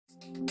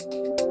The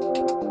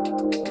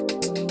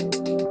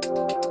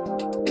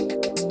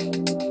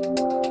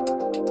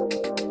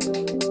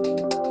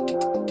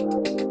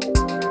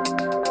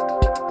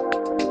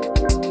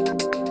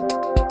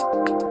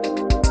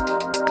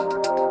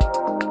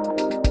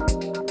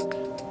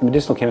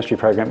Medicinal Chemistry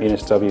program at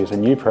UNSW is a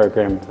new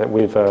program that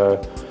we've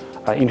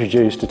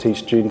introduced to teach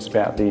students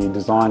about the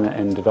design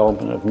and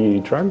development of new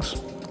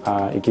drugs.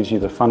 It gives you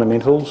the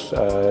fundamentals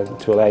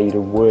to allow you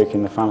to work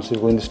in the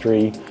pharmaceutical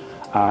industry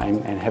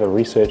and have a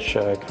research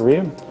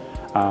career.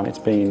 It's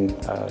been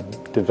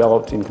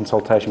developed in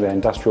consultation with our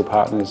industrial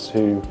partners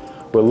who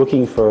were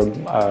looking for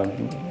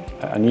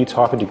a new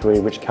type of degree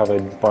which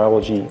covered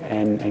biology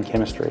and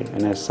chemistry,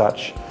 and as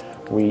such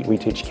we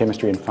teach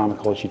chemistry and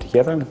pharmacology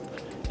together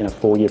in a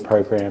 4-year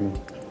program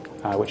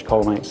which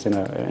culminates in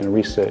a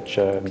research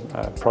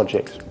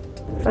project.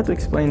 If I had to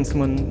explain to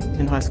someone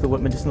in high school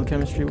what medicinal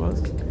chemistry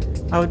was,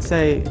 I would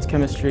say it's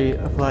chemistry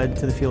applied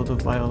to the field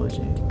of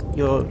biology.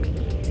 You're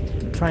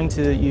trying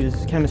to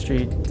use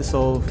chemistry to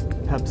solve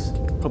perhaps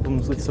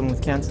problems with someone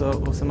with cancer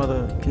or some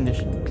other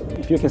condition.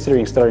 If you're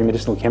considering studying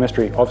medicinal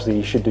chemistry, obviously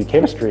you should do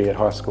chemistry at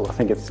high school. I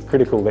think it's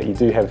critical that you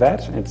do have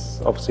that. It's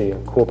obviously a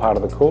core part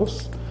of the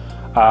course.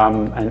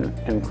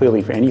 And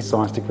clearly for any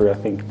science degree, I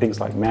think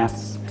things like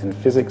maths and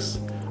physics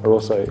are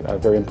also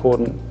very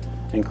important.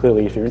 And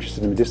clearly if you're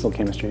interested in medicinal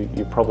chemistry,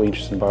 you're probably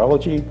interested in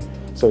biology.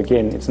 So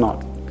again, it's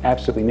not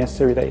absolutely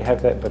necessary that you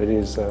have that, but it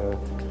is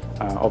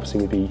obviously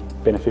would be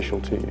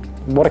beneficial to you.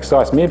 What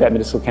excites me about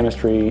medicinal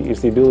chemistry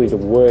is the ability to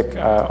work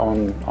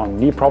on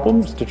new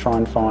problems to try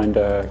and find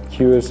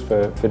cures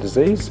for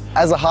disease.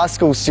 As a high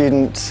school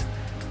student,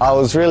 I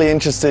was really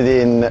interested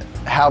in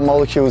how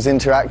molecules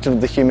interact with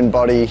the human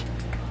body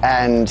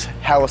and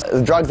how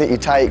a drug that you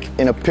take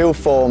in a pill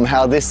form,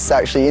 how this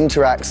actually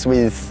interacts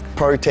with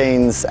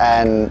proteins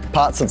and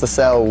parts of the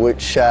cell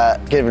which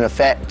give an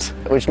effect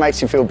which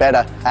makes you feel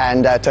better,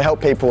 and to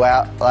help people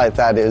out like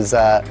that is,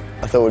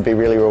 I thought would be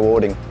really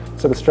rewarding.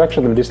 So the structure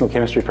of the medicinal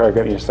chemistry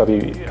program at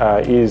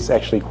UNSW is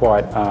actually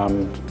quite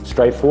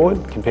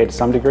straightforward compared to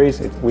some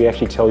degrees. We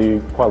actually tell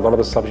you quite a lot of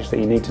the subjects that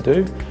you need to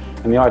do,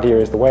 and the idea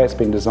is the way it's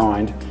been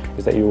designed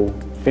is that you'll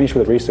finish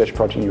with a research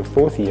project in your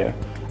 4th year,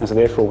 and so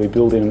therefore we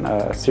build in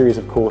a series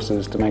of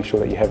courses to make sure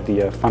that you have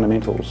the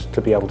fundamentals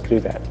to be able to do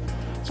that.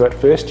 So at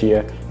 1st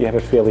year you have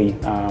a fairly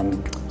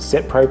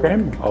set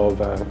program of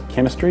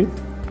chemistry,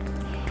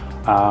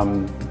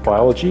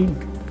 biology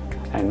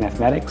and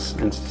mathematics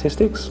and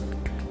statistics,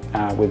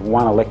 with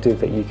one elective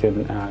that you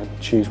can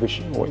choose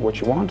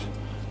what you want.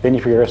 Then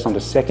you progress on to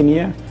 2nd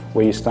year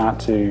where you start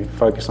to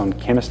focus on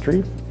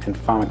chemistry and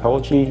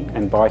pharmacology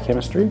and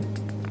biochemistry.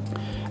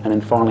 And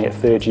then finally at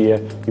 3rd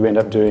year you end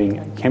up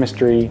doing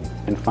chemistry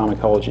and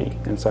pharmacology,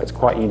 and so it's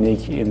quite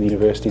unique in the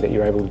university that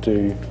you're able to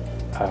do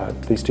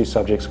these 2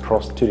 subjects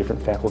across 2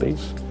 different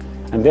faculties.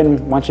 And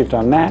then once you've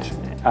done that,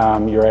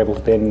 you're able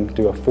to then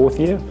do a 4th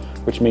year,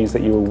 which means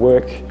that you will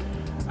work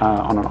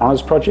on an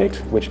honours project,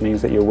 which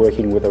means that you're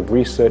working with a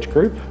research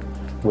group,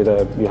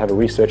 you'll have a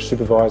research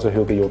supervisor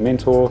who'll be your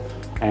mentor,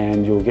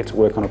 and you'll get to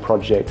work on a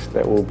project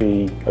that will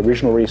be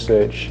original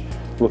research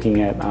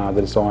looking at the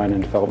design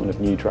and development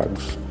of new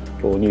drugs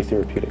or new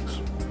therapeutics.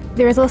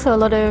 There is also a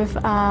lot of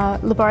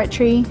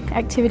laboratory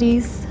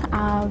activities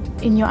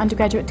in your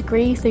undergraduate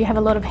degree, so you have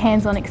a lot of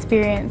hands-on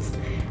experience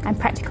and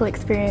practical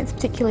experience,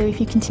 particularly if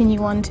you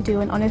continue on to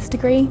do an honours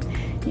degree.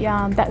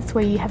 That's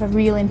where you have a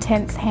real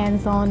intense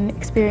hands-on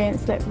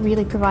experience that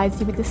really provides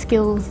you with the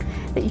skills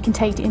that you can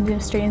take to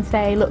industry and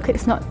say, look,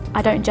 it's not,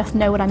 I don't just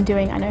know what I'm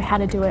doing, I know how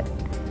to do it,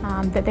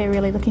 that they're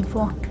really looking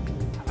for.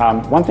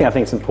 One thing I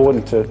think it's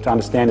important to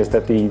understand is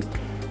that the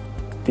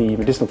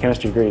medicinal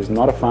chemistry degree is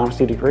not a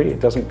pharmacy degree. It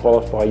doesn't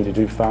qualify you to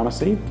do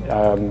pharmacy.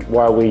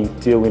 While we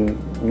deal in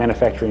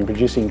manufacturing and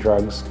producing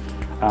drugs,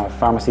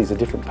 pharmacy is a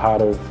different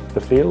part of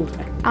the field.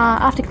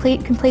 After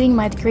completing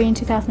my degree in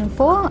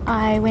 2004,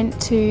 I went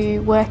to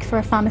work for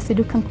a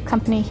pharmaceutical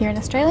company here in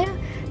Australia,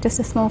 just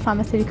a small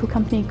pharmaceutical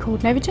company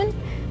called Novagen,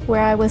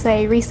 where I was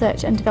a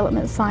research and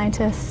development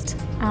scientist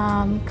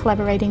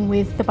collaborating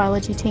with the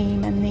biology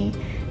team and the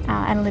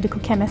analytical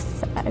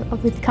chemists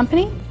with the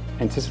company.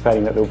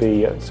 Anticipating that there'll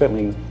be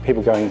certainly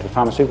people going into the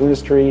pharmaceutical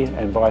industry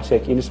and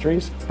biotech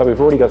industries, but we've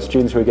already got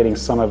students who are getting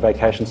summer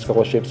vacation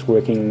scholarships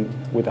working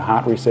with the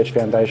Heart Research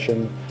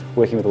Foundation,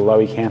 working with the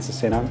Lowy Cancer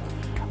Centre,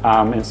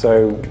 and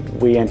so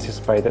we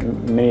anticipate that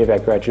many of our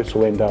graduates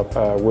will end up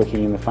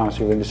working in the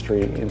pharmaceutical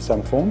industry in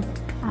some form.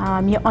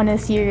 Your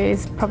honours year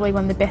is probably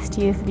one of the best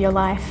years of your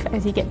life,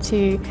 as you get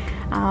to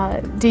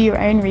do your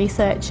own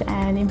research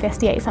and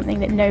investigate something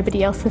that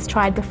nobody else has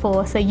tried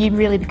before, so you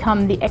really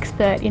become the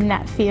expert in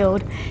that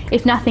field.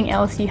 If nothing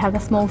else, you have a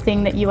small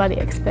thing that you are the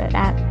expert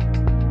at.